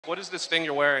What is this thing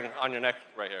you're wearing on your neck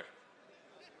right here?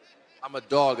 I'm a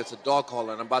dog. It's a dog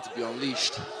collar, and I'm about to be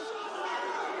unleashed.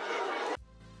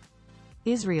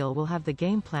 Israel will have the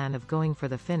game plan of going for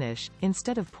the finish,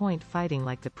 instead of point fighting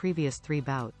like the previous 3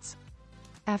 bouts.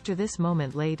 After this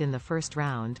moment late in the first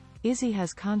round, Izzy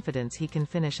has confidence he can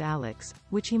finish Alex,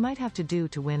 which he might have to do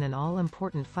to win an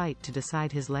all-important fight to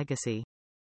decide his legacy.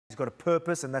 He's got a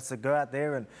purpose, and that's to go out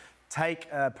there and take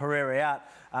Pereira out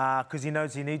because he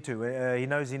knows he needs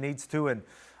to, and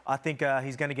I think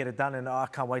he's going to get it done, and I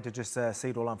can't wait to just see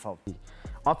it all unfold.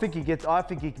 I think he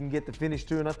can get the finish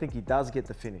too, and I think he does get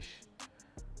the finish.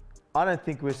 I don't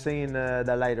think we're seeing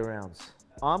the later rounds.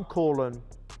 I'm calling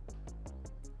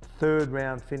 3rd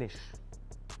round finish.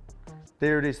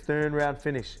 There it is, 3rd round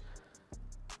finish.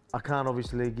 I can't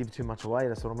obviously give too much away,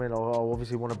 that's what I mean. I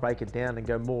obviously want to break it down and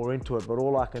go more into it, but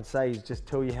all I can say is just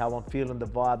tell you how I'm feeling, the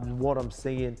vibes, what I'm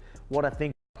seeing, what I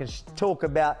think. I can talk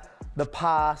about the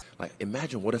past. Like,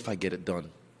 imagine what if I get it done?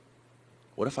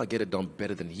 What if I get it done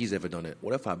better than he's ever done it?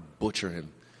 What if I butcher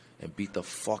him and beat the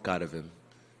fuck out of him?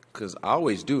 Because I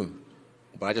always do,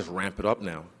 but I just ramp it up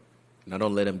now. And I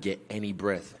don't let him get any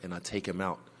breath, and I take him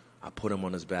out. I put him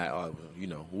on his back. You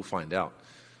know, we'll find out.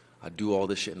 I do all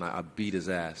this shit, and I beat his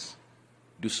ass,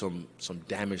 do some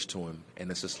damage to him, and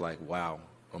it's just like, wow,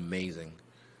 amazing.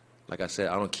 Like I said,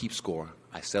 I don't keep score.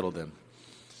 I settle them.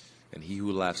 And he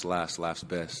who laughs last laughs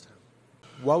best.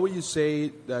 What would you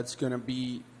say that's going to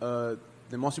be the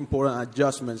most important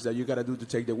adjustments that you got to do to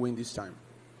take the win this time?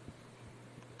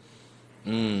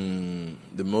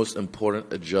 The most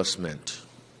important adjustment.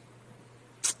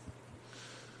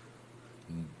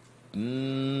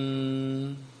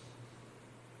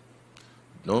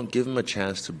 Don't give him a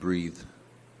chance to breathe.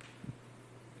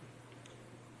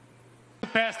 The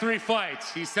past 3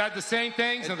 fights, he said the same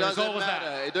things, and the result was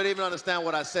that. It don't even understand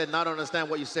what I said, not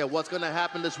understand what you said. What's going to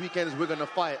happen this weekend is we're going to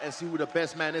fight and see who the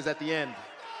best man is at the end.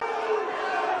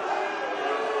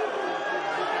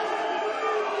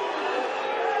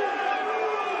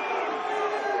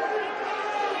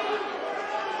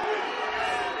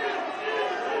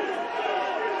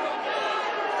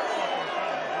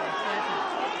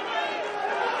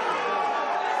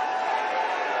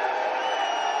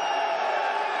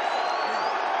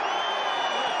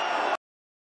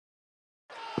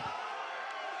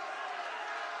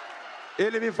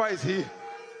 Ele me faz rir.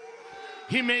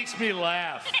 He makes me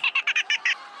laugh.